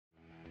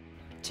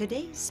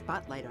Today's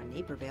Spotlight on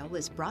Naperville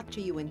is brought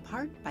to you in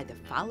part by the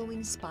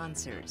following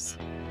sponsors.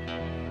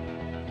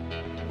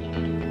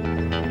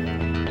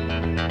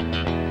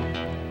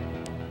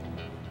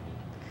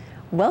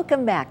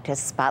 Welcome back to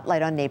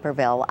Spotlight on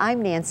Naperville.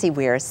 I'm Nancy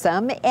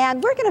Wearsome,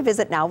 and we're going to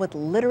visit now with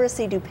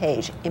Literacy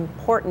DuPage.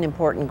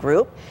 Important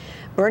group.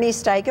 Bernie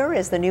Steiger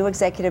is the new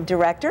executive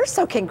director,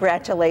 so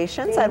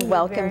congratulations and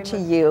welcome to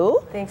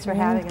you. Thanks for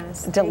having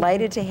us.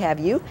 Delighted to have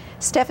you.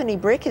 Stephanie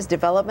Brick is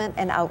development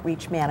and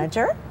outreach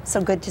manager,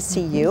 so good to see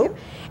you.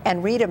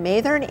 And Rita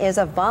Mathern is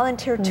a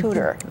volunteer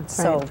tutor,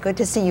 so good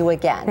to see you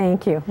again.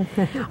 Thank you.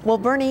 Well,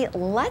 Bernie,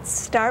 let's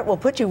start. We'll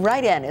put you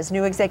right in as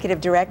new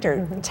executive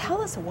director.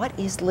 Tell us, what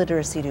is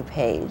Literacy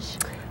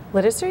DuPage?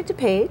 Literacy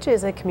DuPage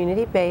is a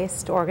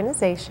community-based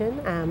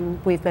organization.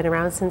 We've been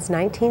around since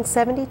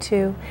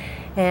 1972,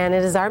 and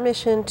it is our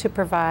mission to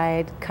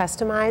provide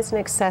customized and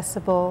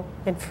accessible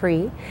and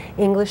free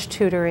English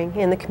tutoring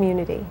in the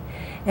community.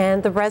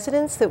 And the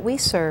residents that we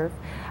serve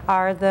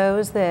are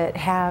those that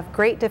have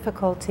great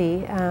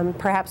difficulty,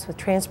 perhaps with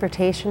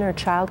transportation or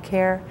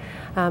childcare.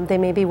 They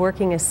may be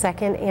working a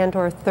second and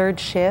or third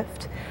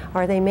shift,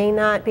 or they may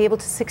not be able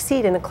to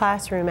succeed in a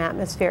classroom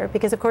atmosphere,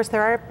 because of course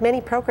there are many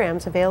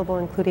programs available,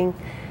 including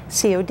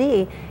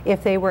COD,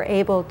 if they were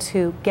able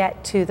to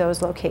get to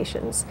those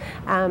locations.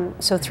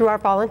 So through our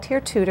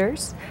volunteer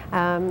tutors,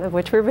 of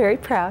which we're very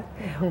proud,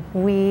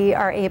 we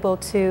are able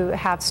to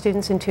have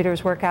students and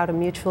tutors work out a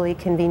mutually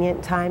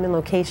convenient time and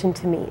location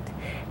to meet.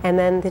 And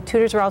then the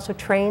tutors are also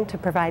trained to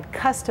provide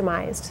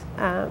customized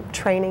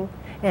training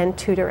and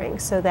tutoring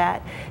so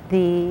that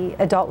the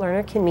adult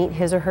learner can meet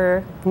his or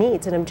her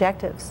needs and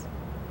objectives.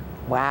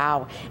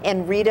 Wow.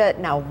 And Rita,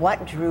 now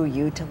what drew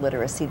you to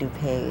Literacy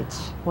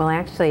DuPage? Well,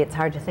 actually, it's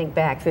hard to think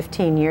back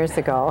 15 years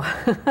ago,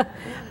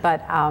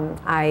 but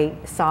I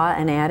saw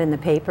an ad in the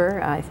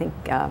paper, I think,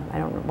 I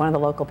don't know, one of the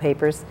local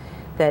papers,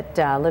 that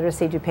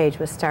Literacy DuPage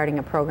was starting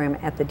a program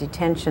at the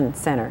detention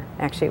center.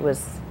 Actually, it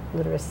was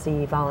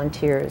Literacy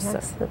Volunteers.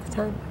 Yes, at the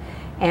time.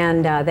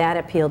 And that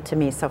appealed to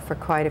me, so for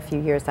quite a few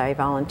years I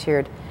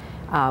volunteered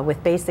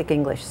with basic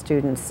English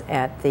students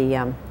at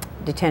the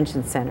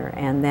detention center,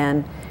 and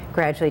then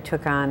gradually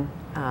took on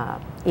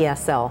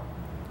ESL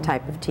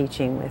type of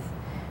teaching with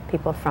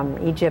people from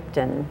Egypt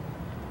and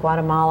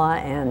Guatemala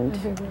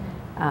and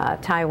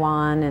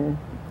Taiwan and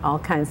all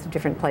kinds of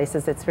different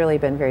places. It's really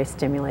been very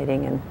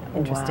stimulating and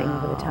interesting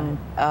over the time.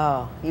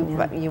 Oh,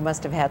 you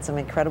must have had some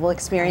incredible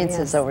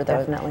experiences over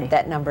definitely.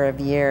 that number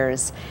of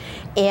years.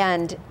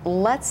 And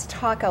let's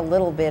talk a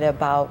little bit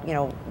about,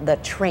 the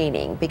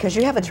training, because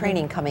you have a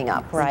training coming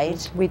up,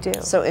 right? We do.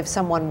 So if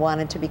someone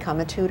wanted to become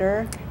a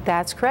tutor?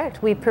 That's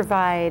correct. We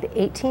provide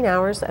 18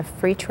 hours of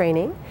free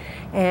training,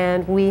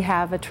 and we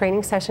have a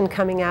training session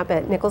coming up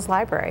at Nichols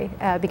Library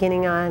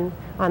beginning on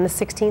the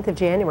 16th of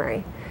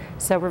January.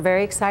 So we're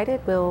very excited.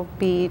 We'll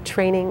be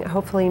training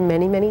hopefully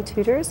many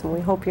tutors, and we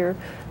hope your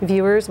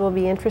viewers will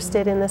be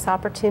interested in this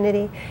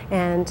opportunity.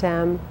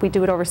 And we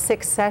do it over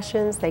 6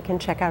 sessions. They can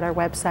check out our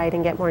website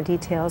and get more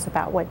details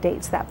about what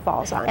dates that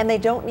falls on. And they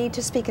don't need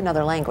to speak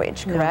another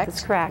language, correct? No,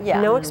 that's correct.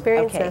 Yeah. No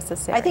experience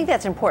necessary. I think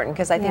that's important,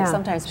 because I think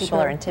sometimes people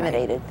are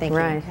intimidated thinking.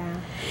 Right.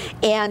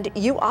 And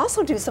you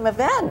also do some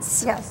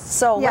events. Yes.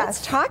 So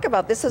let's talk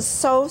about, this is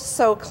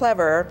so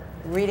clever.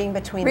 Reading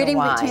Between the Wines.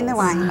 Reading Between the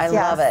Wines, I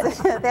love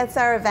it. That's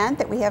our event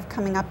that we have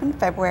coming up in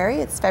February.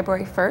 It's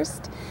February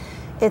 1st.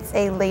 It's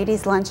a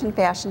ladies' lunch and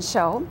fashion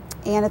show,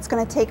 and it's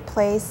going to take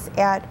place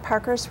at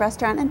Parker's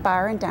Restaurant and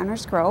Bar in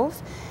Downers Grove,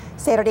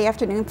 Saturday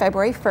afternoon,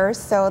 February 1st.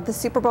 So the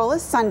Super Bowl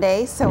is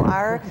Sunday, so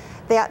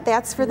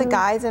that's for the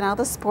guys and all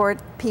the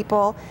sport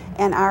people,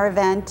 and our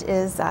event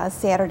is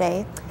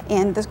Saturday.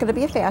 And there's going to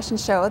be a fashion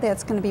show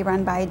that's going to be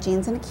run by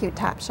Jeans and a Cute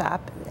Top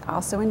Shop,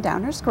 also in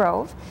Downers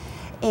Grove.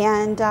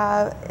 And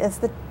as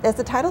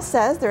the title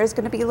says, there is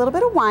going to be a little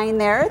bit of wine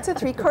there. It's a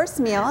 3-course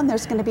meal, and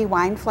there's going to be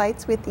wine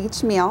flights with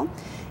each meal.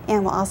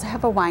 And we'll also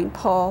have a wine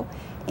pull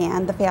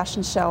and the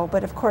fashion show.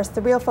 But of course, the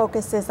real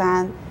focus is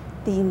on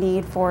the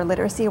need for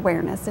literacy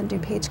awareness in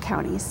DuPage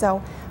County.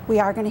 So we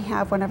are going to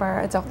have one of our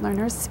adult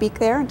learners speak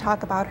there and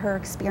talk about her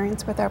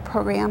experience with our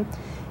program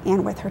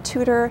and with her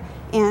tutor,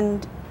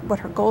 and what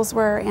her goals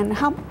were, and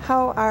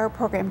how our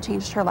program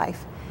changed her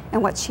life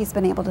and what she's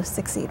been able to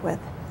succeed with.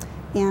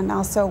 And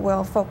also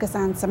we'll focus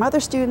on some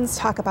other students,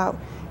 talk about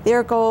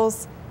their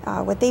goals,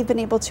 what they've been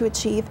able to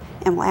achieve,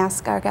 and we'll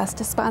ask our guests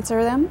to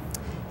sponsor them.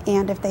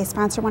 And if they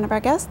sponsor one of our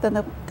guests,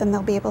 then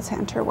they'll be able to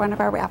enter one of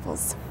our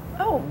raffles.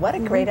 Oh, what a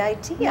great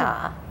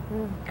idea.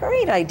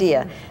 Great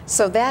idea.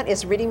 So that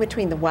is Reading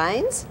Between the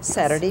Wines,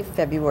 Saturday,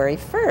 February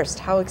 1st.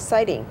 How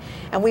exciting.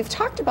 And we've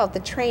talked about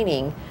the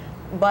training,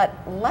 but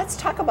let's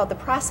talk about the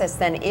process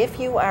then. If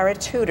you are a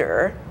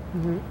tutor,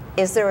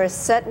 is there a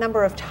set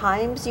number of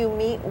times you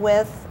meet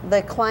with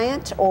the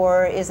client,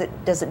 or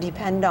does it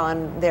depend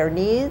on their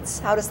needs?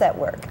 How does that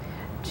work?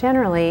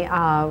 Generally,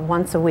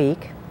 once a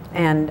week,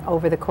 and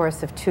over the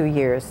course of 2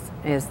 years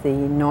is the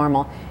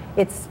normal.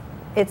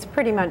 It's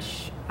pretty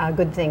much a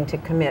good thing to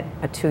commit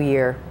a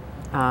 2-year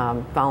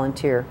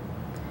volunteer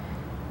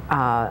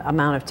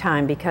amount of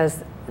time,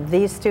 because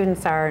these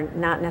students are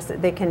not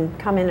necessarily, they can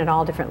come in at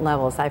all different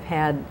levels. I've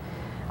had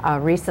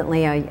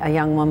recently a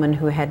young woman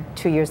who had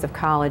 2 years of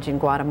college in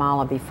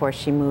Guatemala before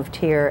she moved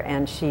here,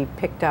 and she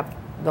picked up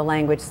the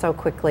language so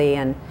quickly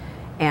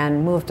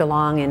and moved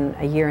along in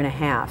a year and a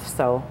half,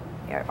 so,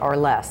 or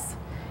less,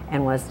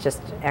 and was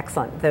just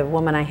excellent. The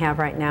woman I have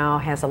right now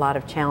has a lot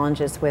of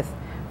challenges with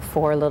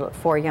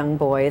four young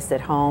boys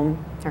at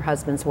home. Her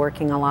husband's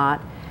working a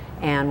lot,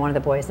 and one of the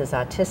boys is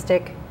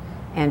autistic,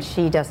 and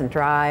she doesn't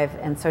drive,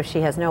 and so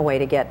she has no way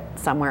to get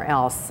somewhere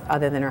else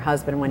other than her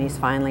husband when he's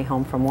finally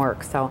home from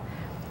work. So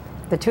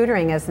the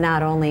tutoring is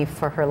not only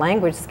for her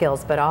language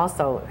skills, but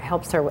also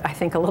helps her, I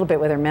think, a little bit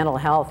with her mental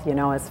health, you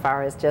know, as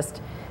far as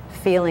just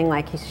feeling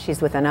like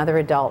she's with another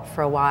adult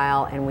for a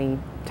while, and we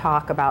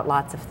talk about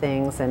lots of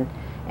things, and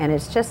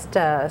it's just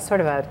sort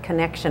of a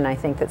connection, I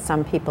think, that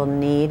some people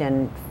need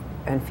and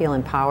feel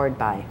empowered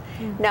by.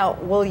 Now,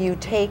 will you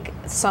take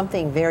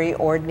something very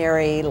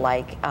ordinary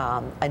like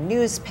a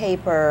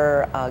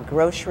newspaper, a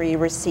grocery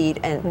receipt,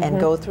 and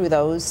go through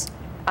those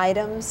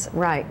items?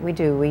 Right, we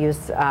do. We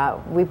use,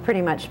 we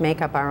pretty much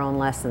make up our own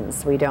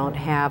lessons. We don't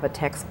have a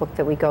textbook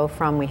that we go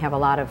from. We have a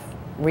lot of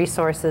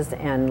resources,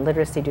 and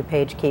Literacy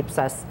DuPage keeps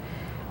us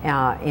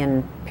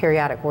in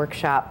periodic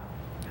workshop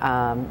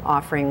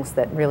offerings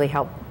that really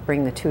help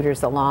bring the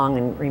tutors along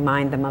and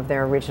remind them of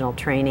their original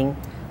training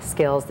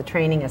skills. The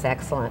training is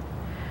excellent.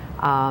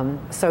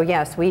 So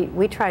yes,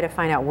 we try to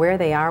find out where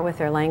they are with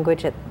their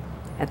language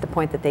at the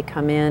point that they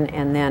come in,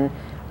 and then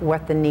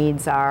what the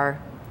needs are,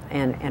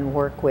 and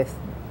work with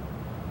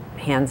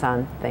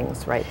hands-on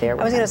things right there.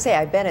 I was going to say,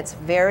 I bet it's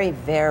very,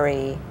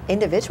 very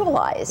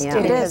individualized,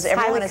 because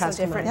everyone is so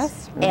different,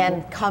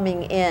 and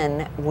coming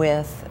in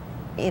with,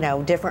 you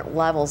know, different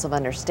levels of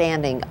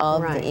understanding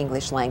of the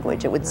English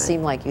language. It would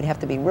seem like you'd have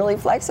to be really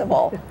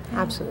flexible.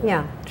 Absolutely.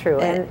 Yeah, true.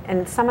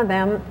 And some of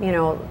them, you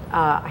know,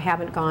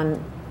 haven't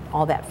gone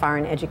all that far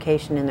in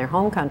education in their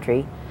home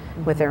country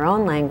with their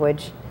own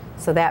language,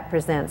 so that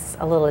presents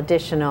a little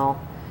additional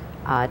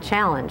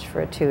challenge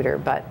for a tutor,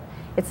 but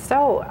it's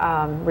so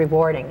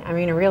rewarding. I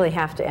mean, I really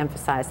have to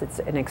emphasize it's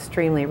an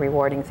extremely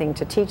rewarding thing.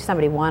 To teach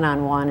somebody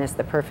one-on-one is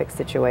the perfect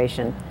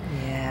situation.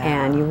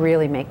 And you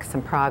really make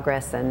some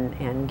progress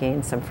and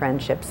gain some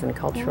friendships and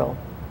cultural.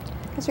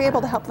 Because you're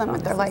able to help them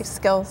with their life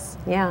skills.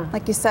 Yeah.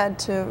 Like you said,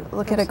 to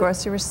look at a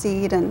grocery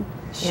receipt, and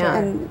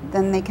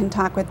then they can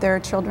talk with their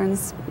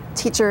children's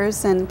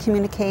teachers and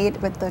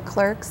communicate with the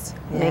clerks.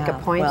 Make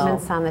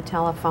appointments on the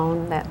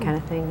telephone, that kind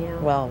of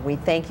thing, Well, we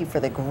thank you for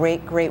the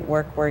great, great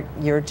work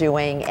you're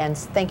doing, and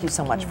thank you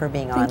so much for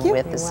being on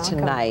with us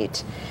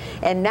tonight.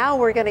 And now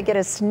we're going to get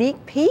a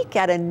sneak peek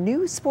at a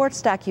new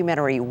sports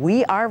documentary,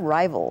 We Are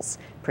Rivals,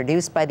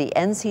 produced by the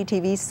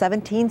NCTV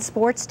 17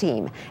 sports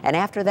team. And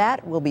after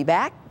that, we'll be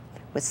back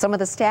with some of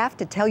the staff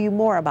to tell you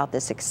more about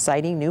this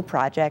exciting new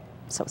project,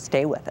 so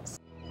stay with us.